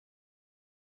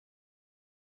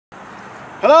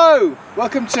Hello!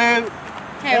 Welcome to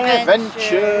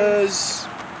Adventures.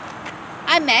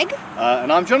 I'm Meg.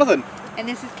 And I'm Jonathan. And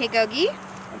this is Kegogi.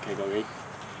 I'm Kegogi.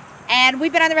 And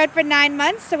we've been on the road for 9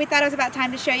 months, so we thought it was about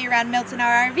time to show you around Milton,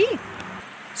 our RV.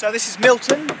 So this is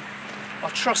Milton,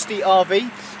 our trusty RV.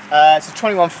 It's a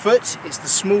 21 foot. It's the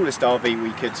smallest RV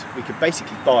we could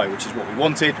basically buy, which is what we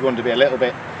wanted. We wanted to be a little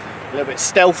bit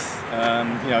stealth,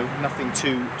 you know, nothing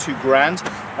too grand.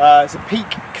 It's a Peak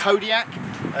Kodiak,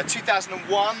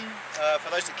 2001. For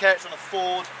those that care, it's on a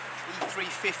Ford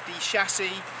E350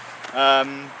 chassis.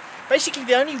 Basically,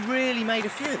 they only really made a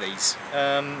few of these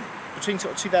between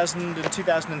sort of 2000 and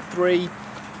 2003.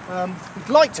 We'd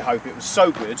like to hope it was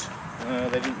so good.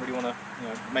 They didn't really want to,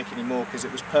 make any more because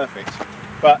it was perfect.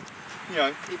 But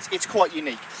it's quite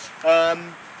unique. A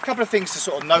couple of things to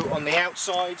sort of note on the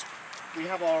outside. We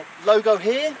have our logo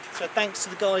here, so thanks to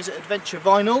the guys at Adventure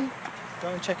Vinyl. Go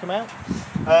and check them out.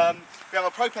 We have a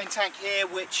propane tank here,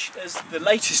 which, as the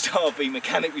latest RV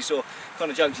mechanic we saw, kind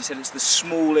of joked, he said it's the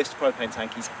smallest propane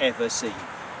tank he's ever seen.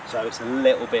 So it's a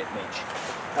little bit niche.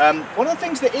 One of the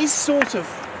things that is sort of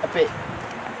a bit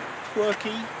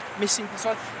quirky, missing from the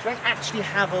side, is we don't actually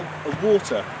have a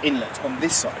water inlet on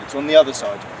this side, it's on the other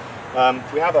side.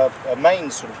 We have a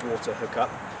main sort of water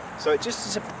hookup. So it just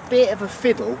is a bit of a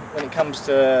fiddle when it comes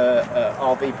to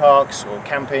RV parks or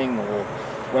camping or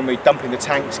when we're dumping the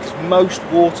tanks, because most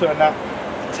water and that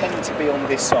tend to be on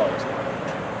this side.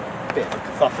 A bit of a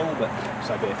kerfuffle, but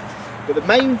so be it. But the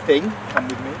main thing, come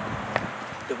with me,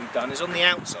 that we've done is on the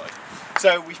outside.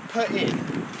 So we've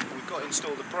got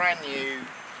installed a brand new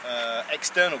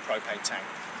external propane tank.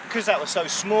 Because that was so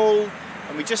small,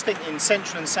 and we just think in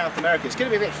Central and South America it's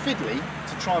going to be a bit fiddly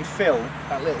to try and fill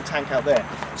that little tank out there.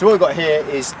 So what we've got here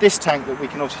is this tank that we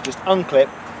can obviously just unclip,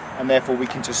 and therefore we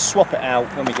can just swap it out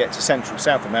when we get to Central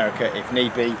South America if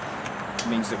need be. It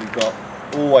means that we've got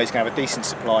always going to have a decent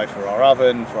supply for our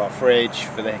oven, for our fridge,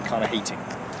 for the kind of heating.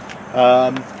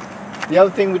 The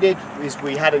other thing we did is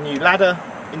we had a new ladder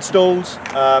installed,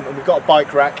 and we've got a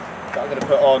bike rack that I'm going to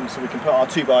put on so we can put our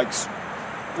 2 bikes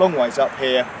long ways up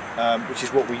here. Which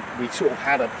is what we sort of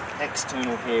had an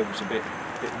external here, was a bit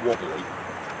wobbly.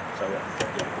 So yeah,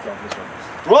 we'll go on this one.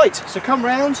 Right, so come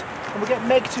round and we'll get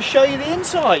Meg to show you the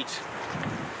inside.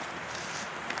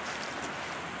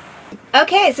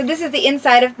 Okay, so this is the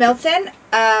inside of Milton.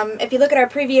 If you look at our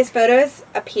previous photos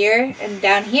up here and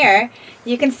down here,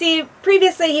 you can see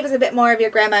previously he was a bit more of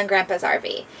your grandma and grandpa's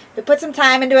RV. We put some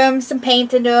time into him, some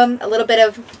paint into him, a little bit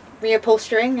of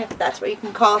reupholstering, if that's what you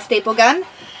can call a staple gun.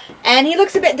 And he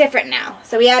looks a bit different now.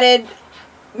 So we added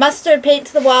mustard paint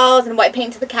to the walls and white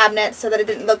paint to the cabinets so that it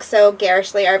didn't look so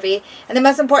garishly RV. And the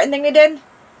most important thing we did,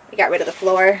 we got rid of the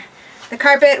floor. The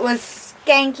carpet was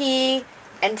skanky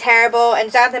and terrible,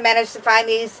 and Jonathan managed to find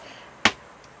these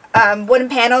wooden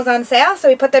panels on sale, so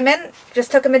we put them in.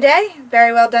 Just took him a day.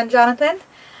 Very well done, Jonathan.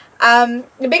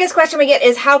 The biggest question we get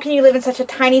is, how can you live in such a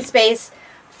tiny space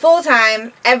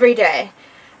full-time every day?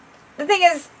 The thing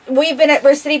is,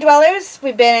 we're city dwellers.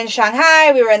 We've been in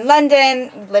Shanghai, we were in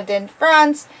London, we've lived in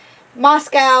France,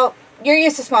 Moscow. You're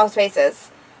used to small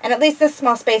spaces. And at least this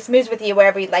small space moves with you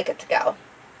wherever you'd like it to go.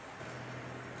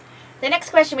 The next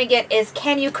question we get is,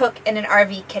 can you cook in an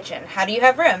RV kitchen? How do you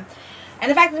have room? And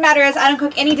the fact of the matter is, I don't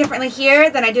cook any differently here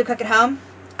than I do cook at home.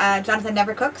 Jonathan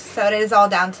never cooks, so it is all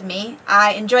down to me.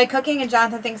 I enjoy cooking, and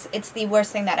Jonathan thinks it's the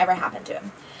worst thing that ever happened to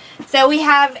him. So we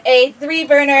have a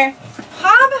 3-burner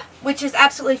hob, which is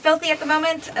absolutely filthy at the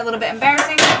moment. A little bit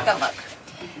embarrassing. Don't look.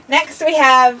 Next we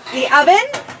have the oven.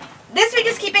 This we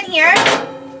just keep in here.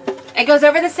 It goes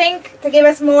over the sink to give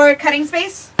us more cutting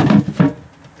space.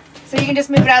 So you can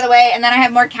just move it out of the way, and then I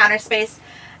have more counter space.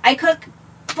 I cook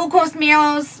full course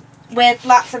meals with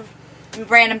lots of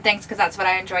random things because that's what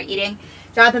I enjoy eating.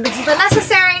 Jonathan thinks it's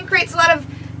unnecessary and creates a lot of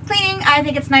cleaning. I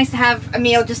think it's nice to have a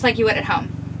meal just like you would at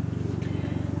home.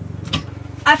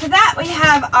 After that, we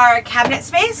have our cabinet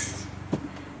space.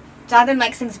 Jonathan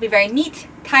likes things to be very neat,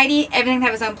 tidy, everything to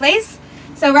have its own place.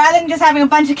 So rather than just having a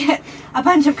bunch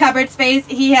of cupboard space,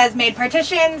 he has made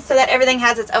partitions so that everything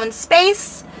has its own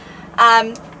space.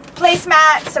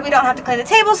 Placemat, so we don't have to clean the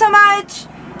table so much.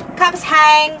 Cups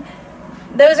hang.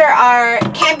 Those are our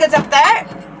canned goods up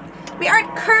there. We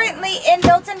aren't currently in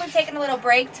Milton. We've taken a little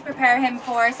break to prepare him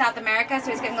for South America,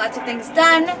 so he's getting lots of things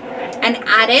done and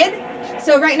added.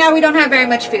 So right now we don't have very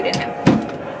much food in him.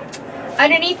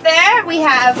 Underneath there we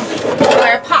have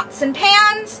our pots and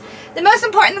pans. The most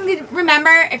important thing to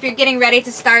remember if you're getting ready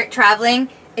to start traveling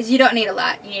is you don't need a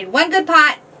lot. You need 1 good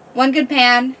pot, 1 good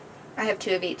pan. I have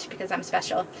 2 of each because I'm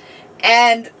special.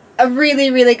 And a really,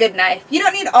 really good knife. You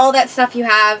don't need all that stuff you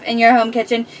have in your home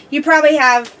kitchen. You probably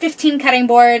have 15 cutting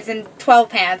boards and 12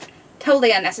 pans.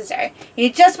 Totally unnecessary. You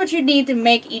need just what you need to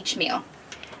make each meal.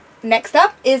 Next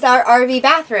up is our RV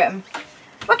bathroom.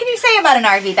 What can you say about an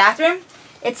RV bathroom?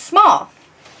 It's small.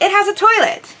 It has a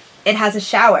toilet. It has a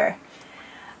shower.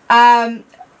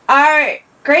 Our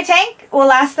gray tank will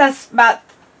last us about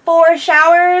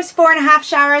 4.5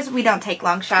 showers. We don't take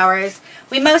long showers.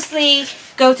 We mostly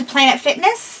go to Planet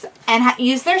Fitness and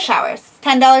use their showers. It's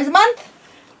 $10 a month.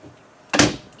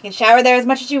 You can shower there as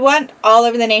much as you want all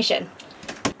over the nation.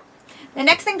 The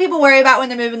next thing people worry about when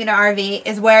they're moving into an RV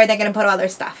is where they're going to put all their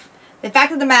stuff. The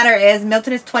fact of the matter is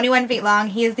Milton is 21 feet long.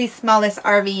 He is the smallest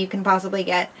RV you can possibly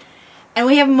get. And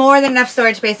we have more than enough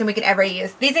storage space than we could ever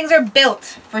use. These things are built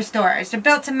for storage. They're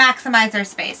built to maximize their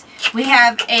space. We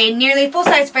have a nearly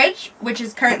full-size fridge, which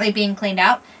is currently being cleaned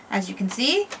out, as you can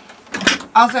see.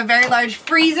 Also a very large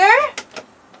freezer,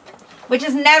 which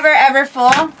is never ever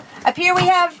full. Up here we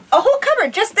have a whole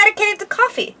cupboard just dedicated to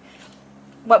coffee.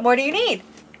 What more do you need?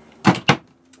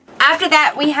 After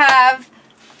that we have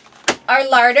our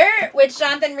larder, which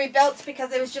Jonathan rebuilt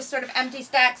because it was just sort of empty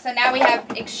stacks. So now we have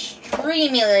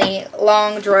extremely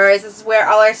long drawers. This is where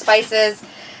all our spices,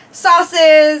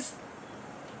 sauces,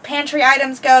 pantry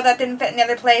items go that didn't fit in the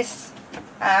other place.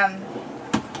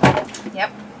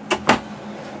 Yep.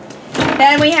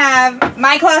 Then we have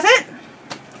my closet,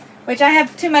 which I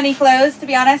have too many clothes, to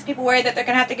be honest. People worry that they're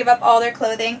going to have to give up all their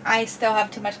clothing. I still have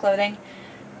too much clothing.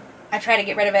 I try to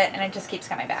get rid of it and it just keeps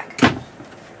coming back.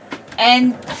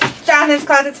 And Jonathan's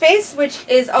closet space, which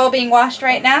is all being washed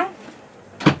right now.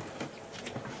 And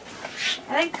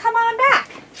then come on back.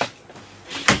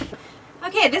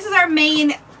 Okay, this is our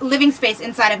main living space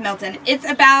inside of Milton. It's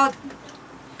about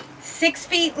 6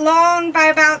 feet long by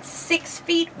about 6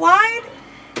 feet wide.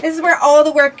 This is where all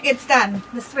the work gets done.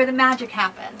 This is where the magic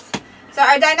happens. So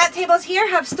our dinette tables here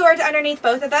have storage underneath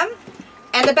both of them.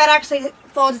 And the bed actually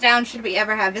folds down should we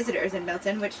ever have visitors in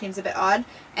Milton, which seems a bit odd.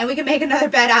 And we can make another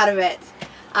bed out of it.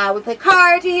 We play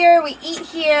cards here, we eat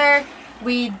here,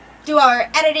 we do our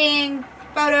editing,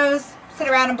 photos, sit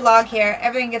around and blog here.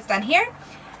 Everything gets done here.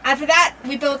 After that,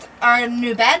 we built our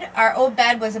new bed. Our old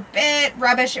bed was a bit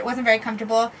rubbish. It wasn't very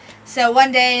comfortable. So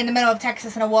one day in the middle of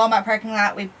Texas in a Walmart parking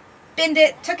lot, we binned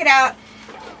it, took it out,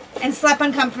 and slept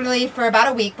uncomfortably for about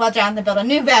a week while Jonathan built a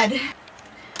new bed.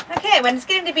 Okay, when it's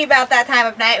getting to be about that time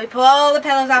of night, we pull all the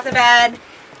pillows off the bed,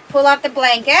 pull off the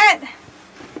blanket,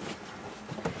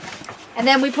 and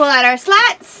then we pull out our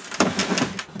slats,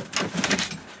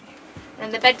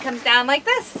 and the bed comes down like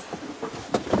this.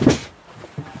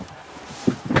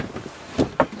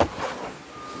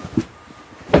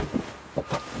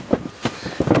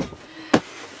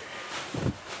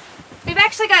 We've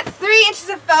actually got 3 inches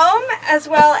of foam as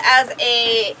well as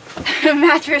a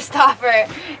mattress topper.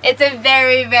 It's a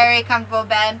very, very comfortable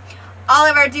bed. All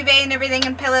of our duvet and everything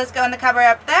and pillows go in the cupboard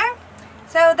up there.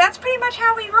 So that's pretty much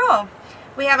how we roll.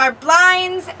 We have our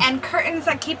blinds and curtains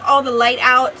that keep all the light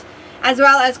out, as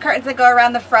well as curtains that go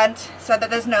around the front so that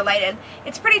there's no light in.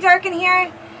 It's pretty dark in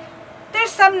here.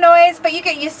 There's some noise, but you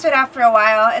get used to it after a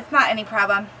while. It's not any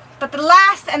problem. But the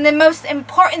last and the most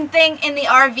important thing in the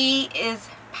RV is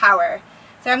power.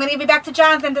 So I'm going to give you back to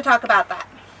Jonathan to talk about that.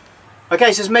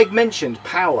 Okay, so as Meg mentioned,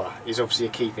 power is obviously a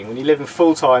key thing. When you're living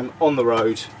full-time on the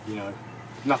road, you know,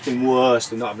 nothing worse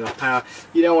than not having enough power.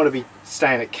 You don't want to be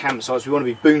staying at campsites, we want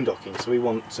to be boondocking. So we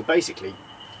want to basically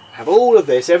have all of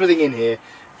this, everything in here,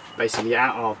 basically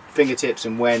at our fingertips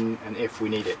and when and if we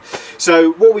need it.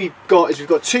 So what we've got is we've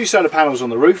got 2 solar panels on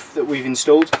the roof that we've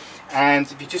installed. And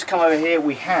if you just come over here,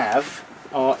 we have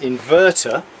our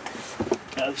inverter.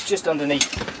 It's just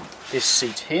underneath this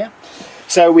seat here.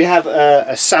 So we have a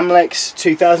Samlex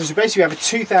 2000, so basically we have a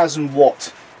 2000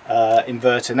 watt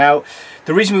inverter. Now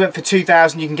the reason we went for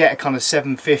 2000, you can get a kind of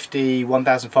 750,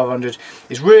 1500,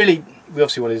 is really, we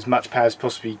obviously want as much power as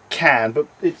possibly can, but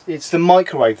it's the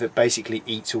microwave that basically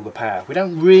eats all the power. We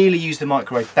don't really use the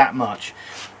microwave that much,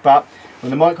 but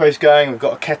when the microwave's going, we've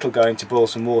got a kettle going to boil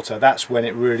some water, that's when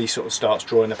it really sort of starts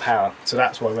drawing the power. So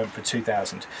that's why I went for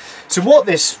 2000. So what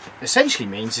this essentially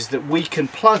means is that we can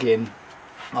plug in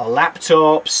our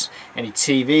laptops, any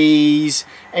TVs,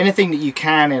 anything that you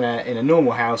can in a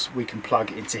normal house, we can plug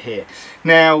into here.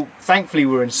 Now, thankfully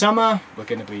we're in summer, we're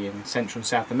going to be in Central and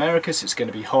South America, so it's going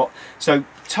to be hot. So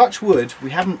touch wood, we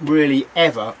haven't really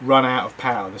ever run out of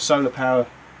power. The solar power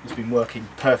has been working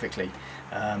perfectly,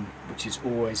 which is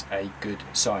always a good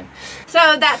sign.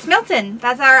 So that's Milton.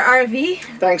 That's our RV.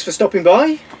 Thanks for stopping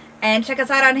by. And check us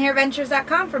out on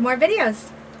hairventures.com for more videos.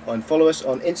 And follow us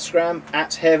on Instagram at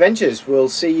hairventures. We'll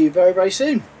see you very, very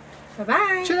soon.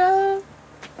 Bye-bye. Ta-da!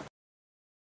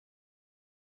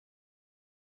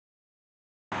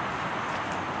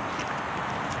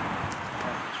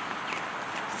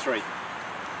 3.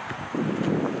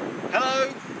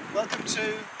 Hello, welcome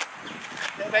to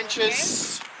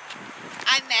Adventures.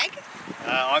 I'm Meg.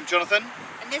 I'm Jonathan.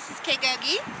 And this is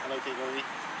Kegogi. Hello, Kegogi.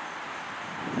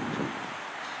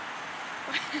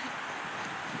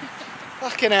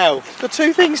 Fucking hell, got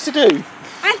 2 things to do.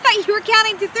 I thought you were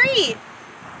counting to 3.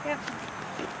 Yep.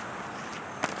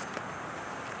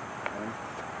 1,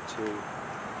 2,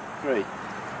 3.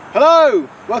 Hello,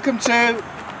 welcome to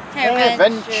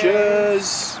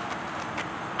Adventures.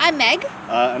 I'm Meg.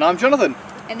 And I'm Jonathan.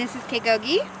 And this is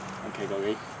Kegogi. I'm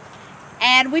Kegogi.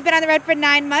 And we've been on the road for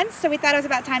 9 months, so we thought it was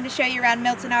about time to show you around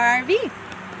Milton, our RV.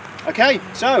 Okay,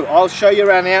 so I'll show you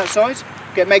around the outside,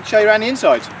 get Meg to show you around the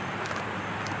inside.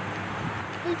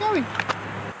 Where are you going?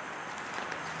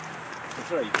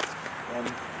 3. 1,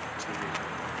 2,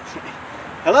 3.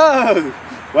 Hello!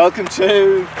 Welcome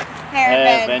to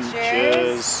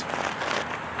Adventures.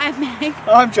 I'm Meg.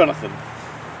 I'm Jonathan.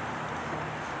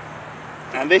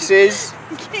 And this is...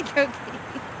 Kegogi.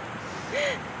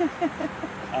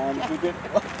 And we've been...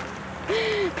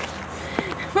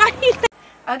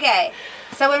 Okay,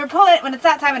 so when it's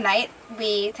that time of night,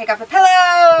 we take off the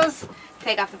pillows,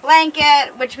 take off the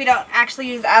blanket, which we don't actually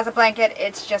use as a blanket,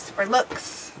 it's just for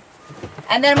looks.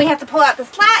 And then we have to pull out the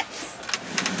slats,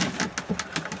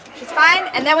 which is fine,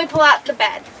 and then we pull out the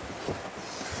bed.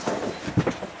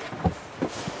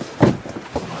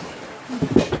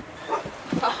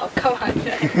 Oh, come on.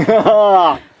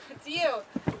 It's you.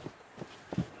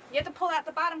 You have to pull out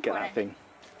the bottom corner. Get that thing.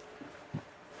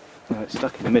 No, it's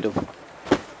stuck in the middle.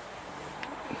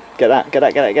 Get that, get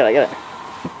it.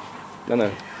 No. I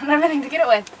don't have anything to get it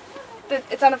with.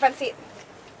 It's on the front seat.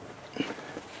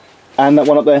 And that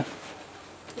one up there,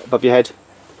 above your head.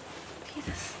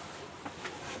 Jesus.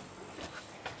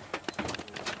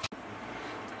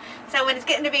 So when it's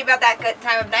getting to be about that good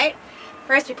time of night,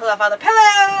 first we pull off all the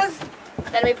pillows,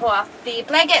 then we pull off the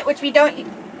blanket, which we don't use.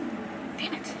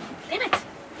 Damn it.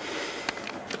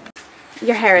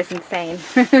 Your hair is insane.